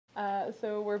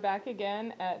So we're back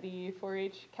again at the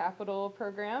 4-H Capital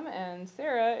program, and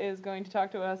Sarah is going to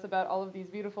talk to us about all of these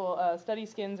beautiful study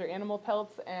skins or animal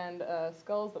pelts and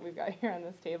skulls that we've got here on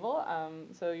this table.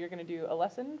 So you're going to do a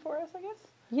lesson for us, I guess?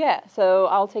 Yeah, so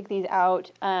I'll take these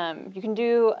out. You can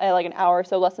do like an hour or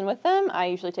so lesson with them. I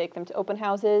usually take them to open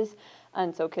houses,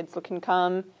 and so kids can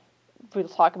come. We'll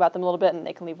talk about them a little bit, and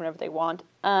they can leave whenever they want.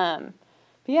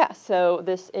 But yeah, so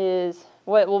this is,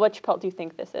 which pelt do you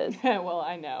think this is? Well,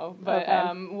 I know, but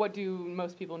Okay. What do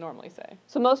most people normally say?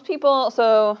 So most people,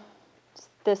 it's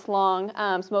this long,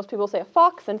 so most people say a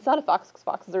fox, and it's not a fox because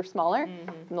foxes are smaller,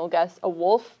 and they'll guess a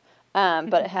wolf,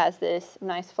 but it has this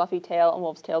nice fluffy tail, and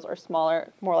wolves' tails are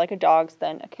smaller, more like a dog's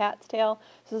than a cat's tail.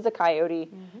 This is a coyote,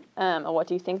 and what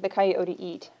do you think the coyote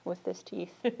eat with this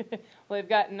teeth? Well, they've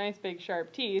got nice big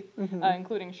sharp teeth,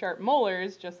 including sharp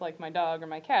molars, just like my dog or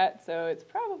my cat, so it's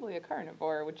probably a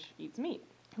carnivore, which eats meat.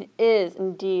 It is,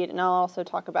 indeed, and I'll also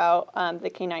talk about the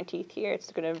canine teeth here.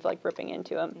 It's going to like ripping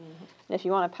into them. And if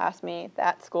you want to pass me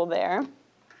that skull there,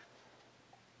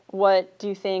 what do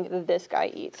you think that this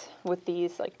guy eats with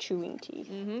these like chewing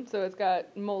teeth? So it's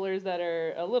got molars that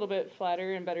are a little bit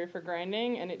flatter and better for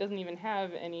grinding, and it doesn't even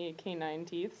have any canine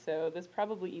teeth, so this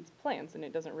probably eats plants and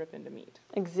it doesn't rip into meat.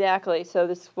 Exactly. So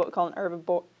this is what we call an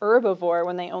herbivore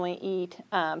when they only eat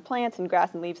plants and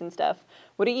grass and leaves and stuff.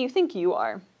 What do you think you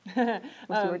are with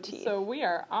your teeth? So we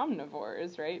are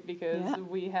omnivores, right? Because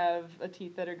we have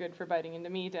teeth that are good for biting into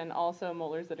meat and also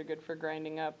molars that are good for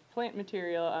grinding up plant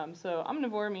material. So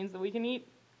omnivore means that we can eat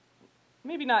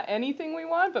maybe not anything we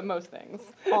want, but most things.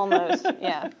 Almost,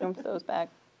 yeah. Put those back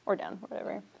or down,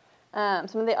 whatever.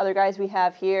 Some of the other guys we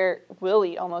have here will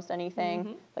eat almost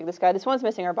anything. Like this guy. This one's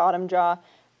missing our bottom jaw,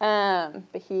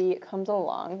 but he comes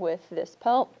along with this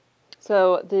pelt.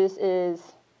 So this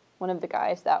is one of the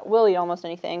guys that will eat almost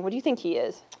anything. What do you think he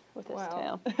is with his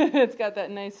tail? It's got that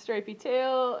nice stripy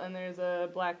tail, and there's a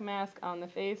black mask on the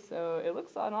face, so it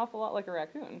looks an awful lot like a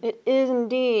raccoon. It is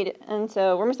indeed. And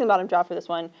so we're missing the bottom jaw for this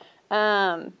one.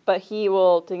 But he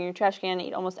will dig in your trash can and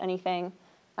eat almost anything.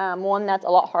 One that's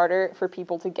a lot harder for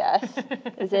people to guess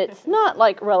is it's not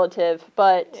like relative,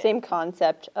 but same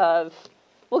concept of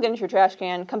we'll get into your trash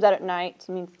can, comes out at night,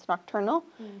 so it means it's nocturnal.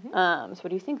 So what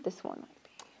do you think this one might be?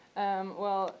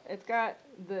 Well, it's got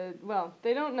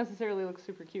they don't necessarily look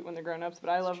super cute when they're grown-ups, but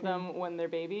I love them when they're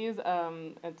babies.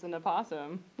 It's an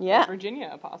opossum. Yeah. A Virginia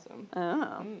opossum.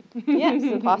 Oh. Yeah, it's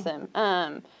an opossum.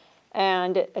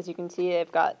 And as you can see,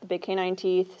 they've got the big canine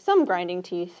teeth, some grinding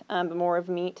teeth, but more of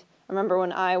meat. I remember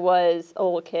when I was a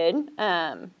little kid,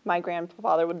 my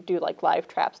grandfather would do like live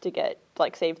traps to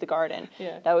save the garden.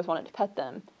 Yeah. I always wanted to pet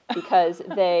them because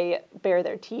they bare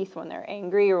their teeth when they're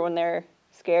angry or when they're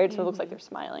scared, so it looks like they're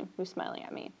smiling. Who's smiling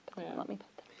at me? Let me pet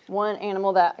them. One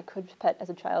animal that I could pet as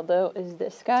a child, though, is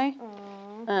this guy.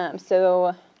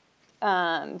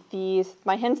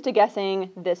 My hints to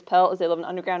guessing this pelt is they live in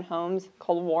underground homes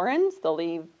called warrens.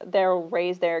 They'll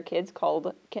raise their kids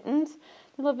called kittens.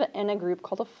 They live in a group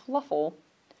called a fluffle.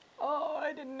 Oh,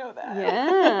 I didn't know that.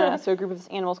 Yeah, so a group of this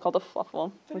animal is called a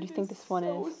fluffle. What do you think this one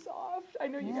is? So soft. I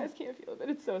know you guys can't feel it, but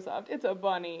it's so soft. It's a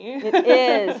bunny. It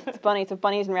is. It's a bunny. So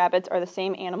bunnies and rabbits are the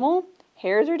same animal.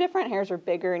 Hairs are different. Hairs are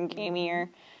bigger and gamier.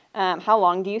 How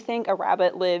long do you think a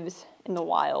rabbit lives in the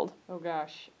wild? Oh,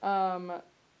 gosh. I'm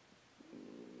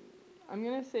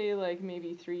going to say like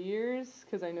maybe 3 years,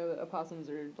 because I know that opossums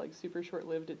are like super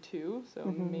short-lived at 2, so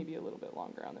maybe a little bit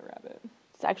longer on the rabbit.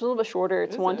 It's actually a little bit shorter.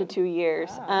 It's 1 to 2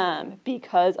 years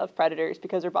because of predators,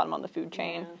 because they're bottom on the food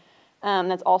chain.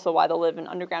 That's also why they'll live in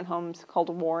underground homes called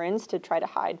warrens to try to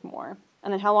hide more.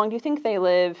 And then how long do you think they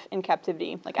live in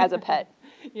captivity, like as a pet?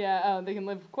 Yeah, they can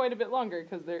live quite a bit longer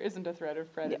because there isn't a threat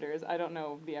of predators. I don't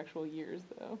know the actual years,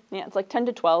 though. Yeah, it's like 10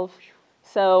 to 12.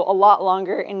 So a lot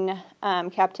longer in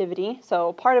captivity.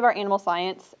 So part of our animal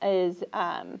science is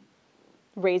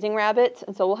raising rabbits.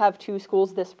 And so we'll have 2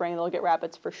 schools this spring. They'll get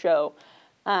rabbits for show.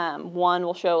 One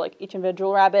will show like each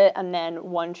individual rabbit, and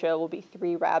then one show will be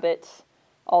 3 rabbits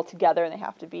all together, and they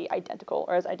have to be identical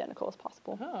or as identical as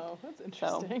possible. Oh, that's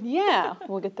interesting. So, yeah,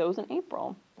 we'll get those in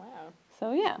April. Wow.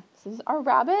 So yeah, this is our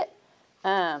rabbit.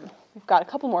 We've got a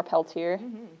couple more pelts here.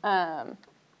 Yeah.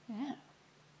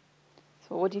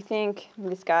 So what do you think of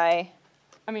this guy?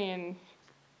 I mean,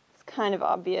 it's kind of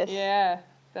obvious. Yeah,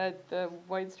 that the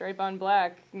white stripe on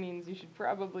black means you should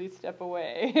probably step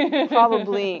away.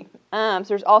 Probably. So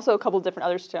there's also a couple different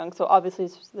other skunks. So obviously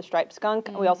it's the striped skunk.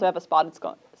 We also have a spotted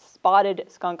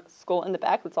skunk skull in the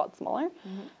back that's a lot smaller.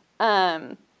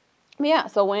 But yeah,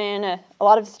 so when a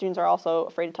lot of students are also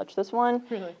afraid to touch this one.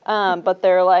 Really? But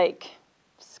they're like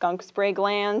skunk spray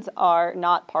glands are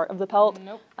not part of the pelt.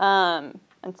 Nope.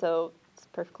 And so it's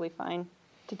perfectly fine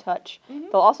to touch.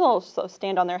 They'll also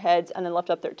stand on their heads and then lift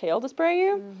up their tail to spray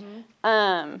you.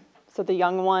 So the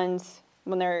young ones,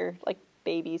 when they're like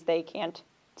babies, they can't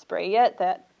spray yet.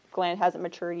 That gland hasn't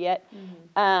matured yet.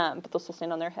 But they'll still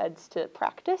stand on their heads to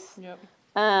practice.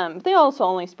 They also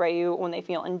only spray you when they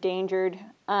feel endangered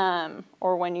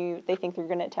or when they think they're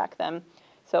going to attack them.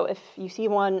 So if you see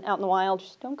one out in the wild,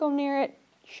 just don't go near it.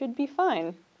 Should be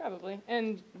fine. Probably.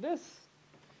 And this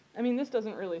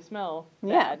doesn't really smell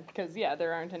bad because,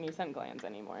 there aren't any scent glands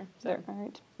anymore. So. There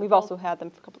aren't. We've also had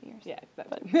them for a couple of years. Yeah,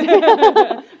 exactly.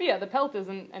 But the pelt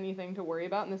isn't anything to worry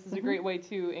about, and this is a great way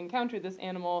to encounter this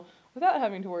animal without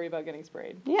having to worry about getting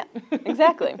sprayed. Yeah,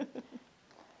 exactly.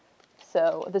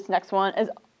 So this next one is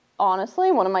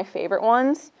honestly one of my favorite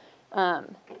ones. Why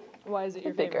is it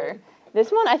your favorite? This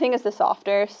one I think is the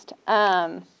softest.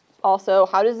 Also,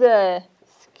 how does the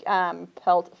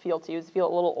pelt feel to you? Does it feel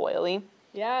a little oily?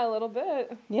 Yeah, a little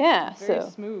bit. Yeah. Very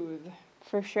smooth.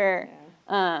 For sure.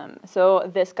 Yeah. So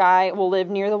this guy will live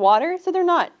near the water, so they're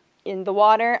not in the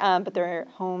water, but their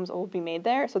homes will be made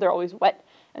there, so they're always wet,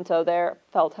 and so their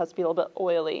felt has to be a little bit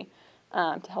oily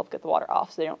to help get the water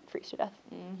off so they don't freeze to death.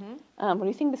 What do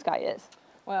you think this guy is?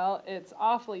 Well, it's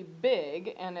awfully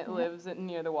big, and it lives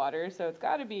near the water, so it's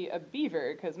got to be a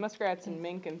beaver, because muskrats and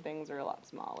mink and things are a lot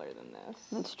smaller than this.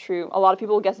 That's true. A lot of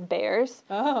people guess bears,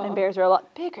 and bears are a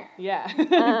lot bigger.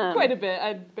 Yeah, quite a bit.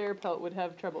 A bear pelt would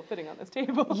have trouble fitting on this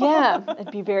table. Yeah,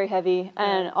 it'd be very heavy,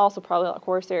 and also probably a lot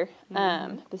coarser.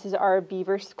 This is our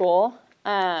beaver skull.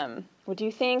 What do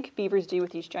you think beavers do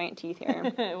with these giant teeth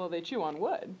here? Well, they chew on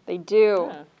wood. They do.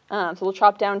 Yeah. So they'll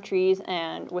chop down trees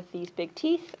and with these big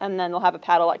teeth, and then they'll have a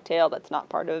paddle-like tail that's not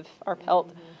part of our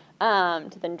pelt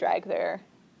to then drag their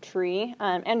tree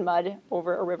and mud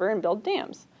over a river and build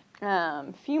dams.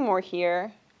 A few more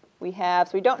here. We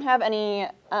don't have any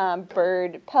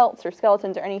bird pelts or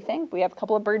skeletons or anything. We have a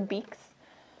couple of bird beaks.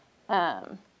 I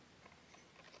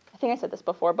think I said this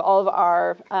before, but all of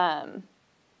our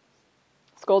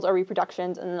skulls are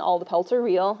reproductions and all the pelts are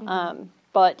real.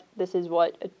 But this is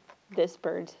what this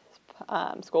bird's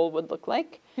skull would look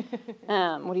like.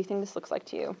 What do you think this looks like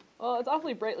to you? Well, it's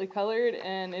awfully brightly colored,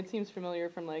 and it seems familiar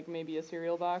from like maybe a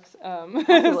cereal box. So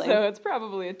it's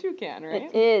probably a toucan, right?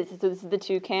 It is. So this is the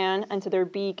toucan, and so their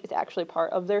beak is actually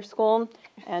part of their skull,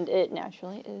 and it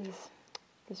naturally is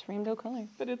this rainbow color.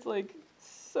 But it's like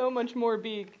so much more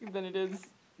beak than it is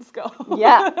skull.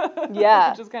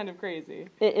 Yeah. Which is kind of crazy.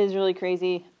 It is really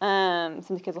crazy.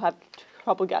 Some kids will have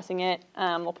trouble guessing it.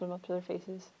 They'll put them up to their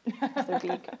faces. It's their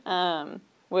beak.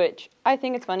 Which I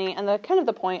think it's funny. And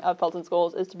the point of pelts and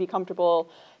skulls is to be comfortable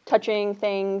touching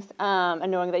things and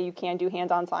knowing that you can do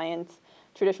hands-on science.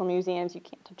 Traditional museums, you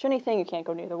can't touch anything. You can't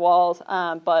go near the walls.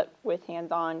 But with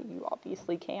hands-on, you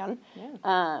obviously can.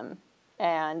 Yeah.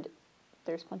 And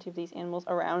there's plenty of these animals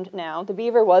around now. The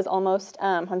beaver was almost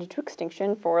hunted to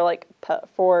extinction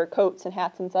for coats and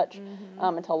hats and such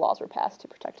until laws were passed to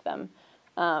protect them.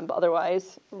 But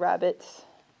otherwise, rabbits,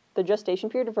 the gestation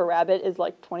period of a rabbit is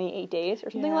like 28 days or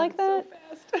something like that.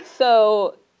 So fast.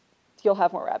 So you'll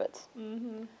have more rabbits.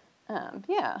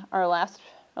 Our last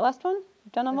one?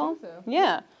 We've done them all? I think so.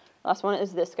 Yeah. Last one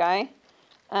is this guy.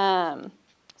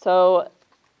 So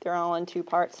they're all in two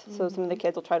parts. So some of the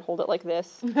kids will try to hold it like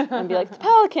this and be like, it's a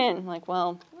pelican. I'm like,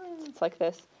 well, it's like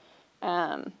this.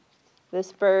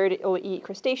 This bird will eat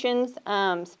crustaceans,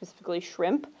 specifically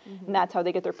shrimp, and that's how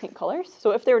they get their pink colors.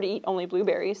 So if they were to eat only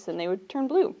blueberries, then they would turn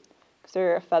blue, because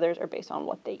their feathers are based on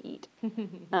what they eat. What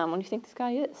do you think this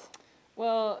guy is?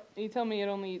 Well, you tell me it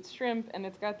only eats shrimp, and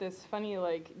it's got this funny,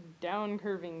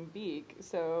 down-curving beak,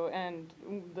 and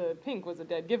the pink was a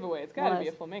dead giveaway. It's got to be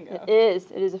a flamingo. It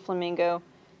is. It is a flamingo,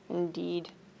 indeed.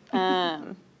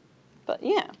 But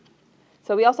yeah.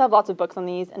 So we also have lots of books on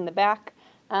these in the back.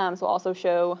 So we'll also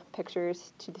show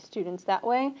pictures to the students that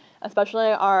way, especially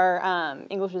our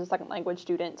English as a second language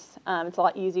students. It's a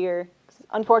lot easier.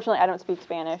 Unfortunately, I don't speak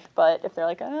Spanish, but if they're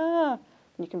like,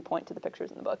 you can point to the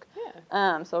pictures in the book.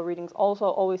 Yeah. So reading's also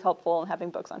always helpful, and having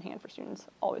books on hand for students,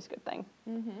 always a good thing.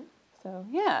 So,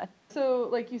 yeah. So,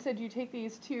 like you said, you take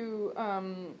these to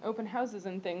open houses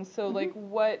and things. So,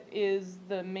 what is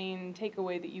the main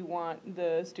takeaway that you want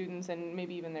the students and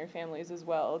maybe even their families as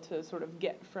well to sort of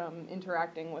get from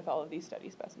interacting with all of these study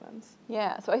specimens?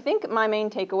 Yeah, so I think my main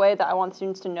takeaway that I want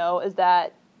students to know is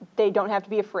that they don't have to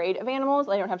be afraid of animals.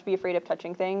 They don't have to be afraid of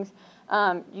touching things.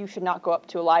 You should not go up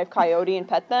to a live coyote and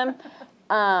pet them.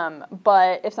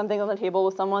 But if something's on the table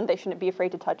with someone, they shouldn't be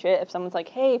afraid to touch it. If someone's like,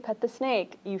 hey, pet the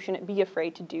snake, you shouldn't be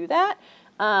afraid to do that.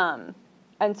 And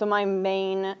so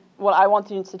what I want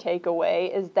students to take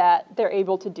away is that they're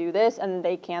able to do this and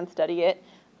they can study it.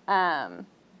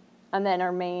 And then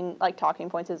our main like talking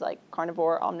points is like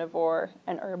carnivore, omnivore,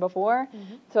 and herbivore.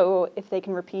 So if they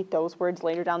can repeat those words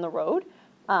later down the road,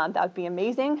 that would be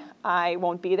amazing. I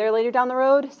won't be there later down the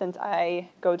road since I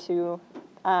go to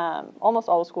almost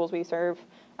all the schools we serve.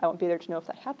 I won't be there to know if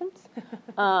that happens.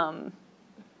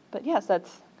 But yes,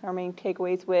 that's our main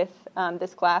takeaways with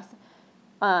this class.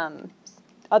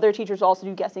 Other teachers also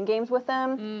do guessing games with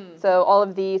them. So all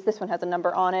of these, this one has a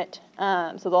number on it.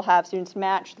 So they'll have students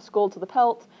match the skull to the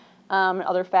pelt.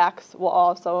 Other facts will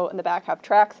also in the back have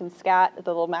tracks and scat that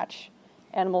they'll match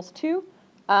animals to.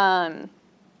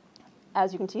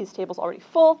 As you can see, this table's already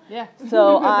full. Yeah.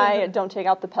 So I don't take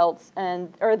out the pelts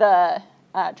or the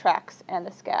tracks and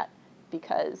the scat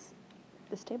because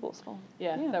this table is full.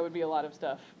 Yeah, that would be a lot of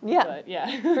stuff. Yeah, but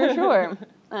yeah. for sure.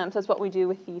 So that's what we do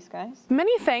with these guys.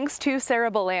 Many thanks to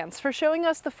Sarah Ballance for showing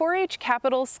us the 4-H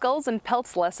Capital Skulls and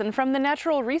Pelts lesson from the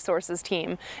Natural Resources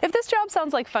team. If this job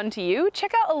sounds like fun to you,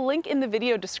 check out a link in the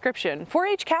video description.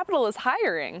 4-H Capital is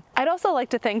hiring. I'd also like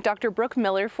to thank Dr. Brooke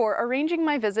Miller for arranging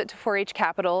my visit to 4-H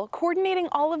Capital, coordinating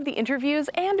all of the interviews,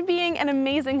 and being an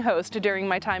amazing host during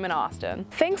my time in Austin.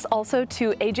 Thanks also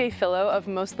to AJ Fillo of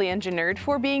MostlyEnginerd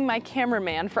for being my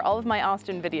cameraman for all of my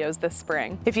Austin videos this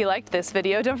spring. If you liked this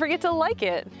video, don't forget to like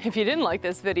it. If you didn't like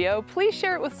this video, please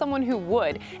share it with someone who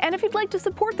would. And if you'd like to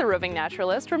support the Roving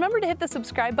Naturalist, remember to hit the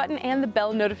subscribe button and the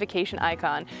bell notification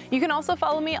icon. You can also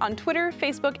follow me on Twitter,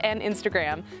 Facebook, and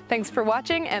Instagram. Thanks for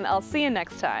watching, and I'll see you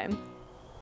next time.